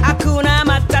shupavu, hakuna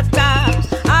matata.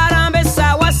 Arambe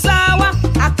sawa sawa,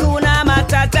 hakuna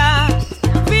matata.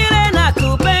 Vile na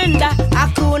kupenda,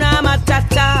 hakuna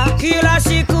matata. Kila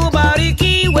siku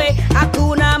barikiwe,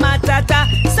 hakuna matata.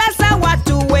 Sasa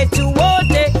watu wetu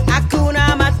wote,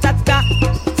 hakuna matata.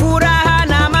 Furaha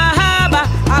na mahaba,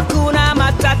 hakuna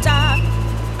matata.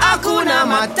 Hakuna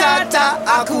matata,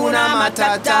 hakuna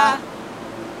matata.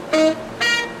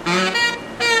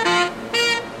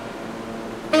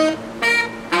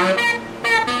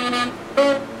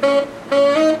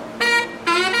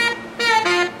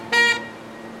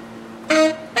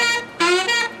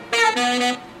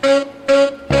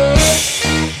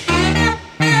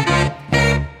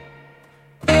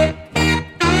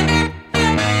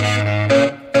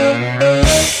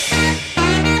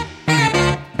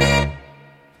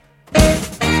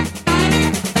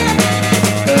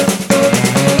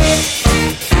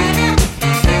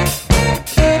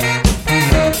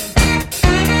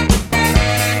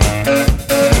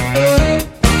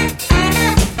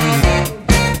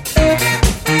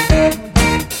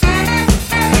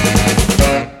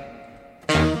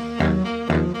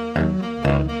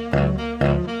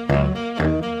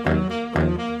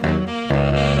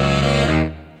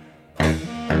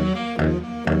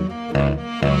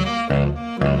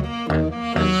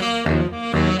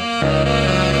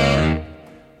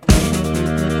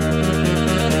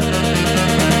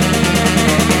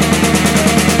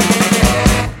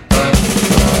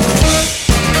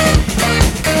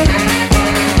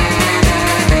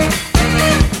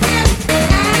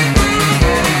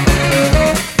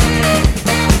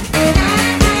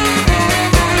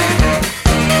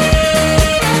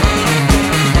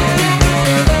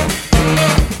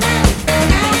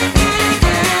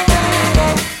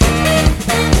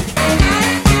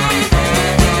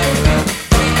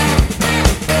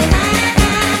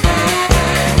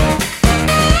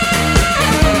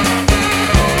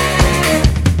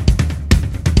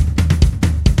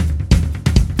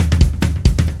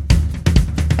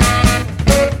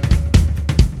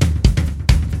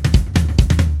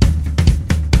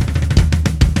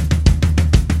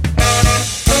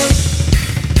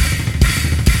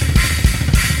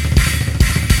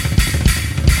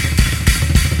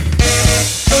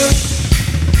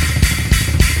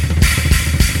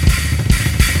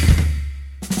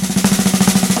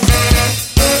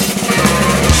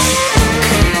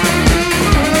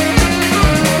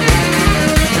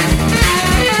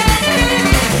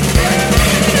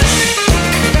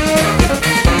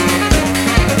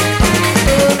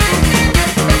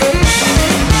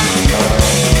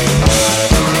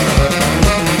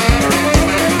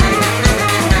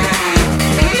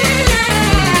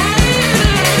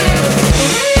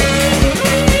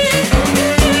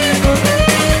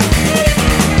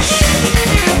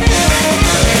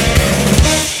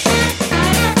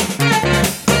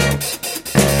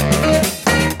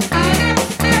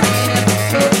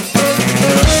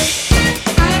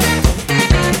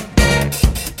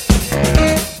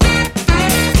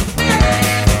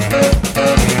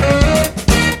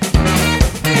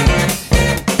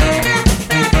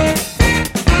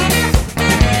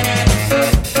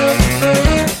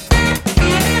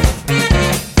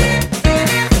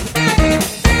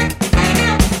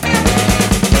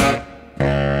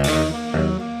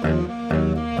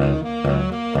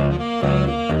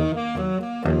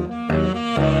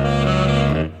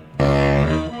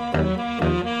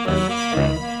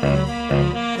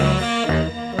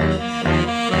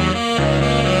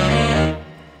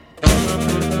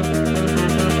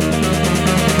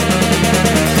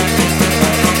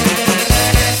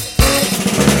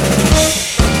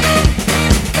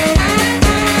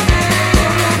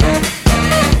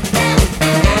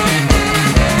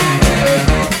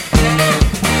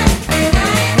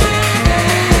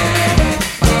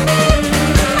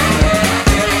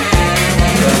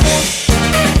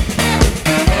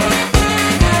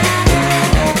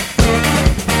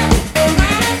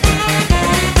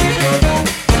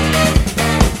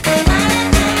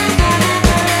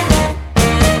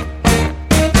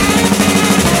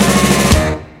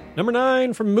 Number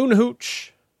 9 from Moon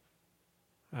Hooch.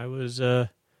 I was at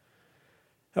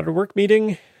a work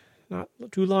meeting not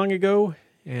too long ago,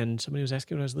 and somebody was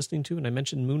asking what I was listening to, and I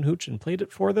mentioned Moon Hooch and played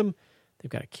it for them.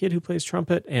 They've got a kid who plays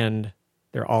trumpet, and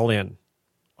they're all in.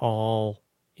 All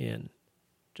in.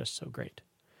 Just so great.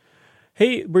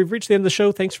 Hey, we've reached the end of the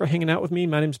show. Thanks for hanging out with me.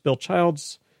 My name's Bill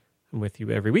Childs. I'm with you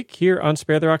every week here on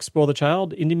Spare the Rock, Spoil the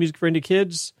Child, indie music for indie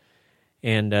kids,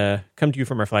 and come to you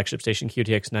from our flagship station,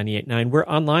 QTX 98.9. We're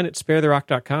online at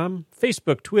sparetherock.com,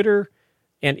 Facebook, Twitter,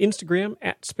 and Instagram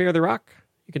at Spare the Rock.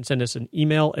 You can send us an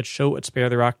email at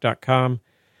show@sparetherock.com.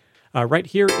 Right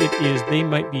here, it is They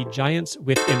Might Be Giants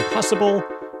with Impossible.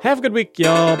 Have a good week,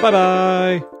 y'all.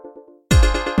 Bye-bye.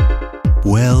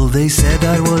 Well, they said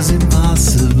I was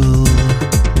impossible.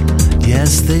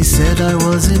 Yes, they said I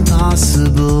was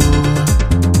impossible.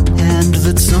 And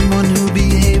that someone who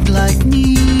behaved like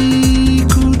me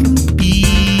couldn't be.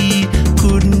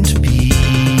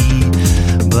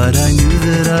 But I knew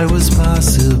that I was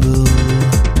possible.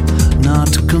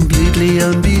 Not completely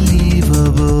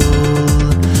unbelievable.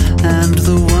 And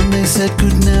the one they said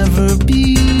could never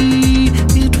be,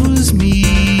 it was me.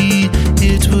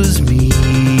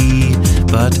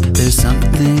 But there's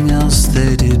something else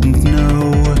they didn't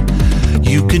know.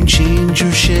 You can change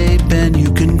your shape and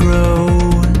you can grow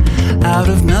out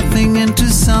of nothing into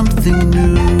something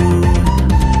new.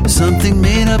 Something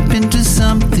made up into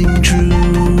something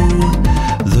true.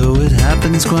 Though it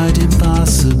happens quite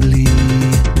impossibly,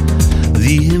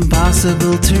 the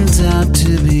impossible turns out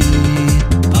to be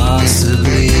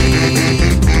possibly.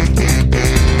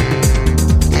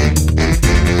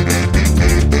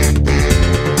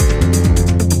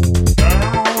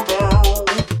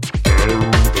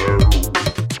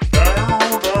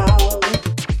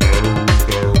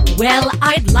 Well,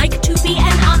 I'd like to be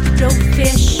an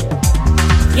octofish.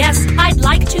 Yes, I'd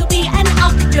like to be an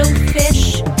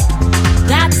octofish.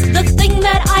 That's the thing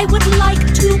that I would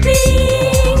like to be.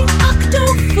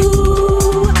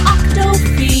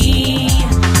 Octophy.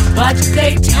 But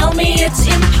they tell me it's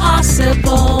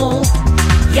impossible.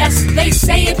 Yes, they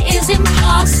say it is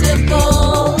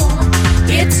impossible.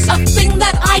 It's a thing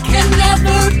that I can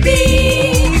never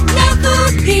be.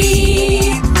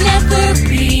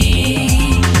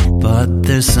 But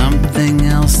there's something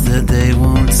else that they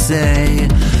won't say.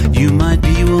 You might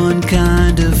be one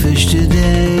kind of fish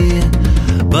today,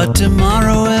 but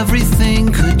tomorrow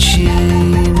everything could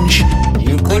change.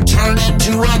 You could turn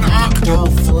into an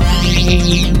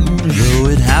octoflame. Though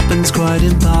it happens quite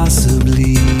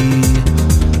impossibly,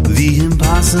 the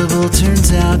impossible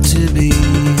turns out to be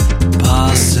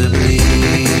possibly.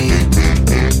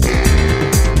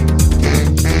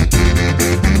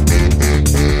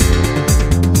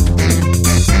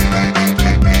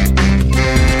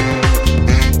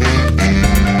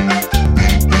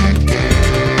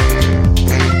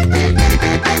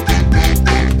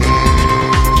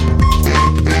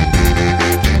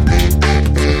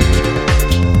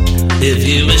 If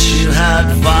you wish you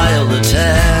had violet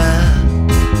hair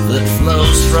that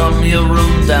flows from your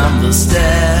room down the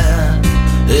stair,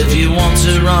 if you want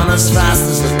to run as fast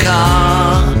as a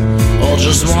car, or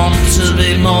just want to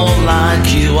be more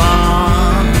like you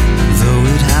are, though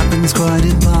it happens quite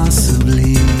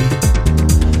impossibly,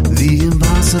 the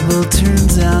impossible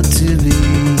turns out to be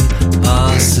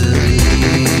possibly.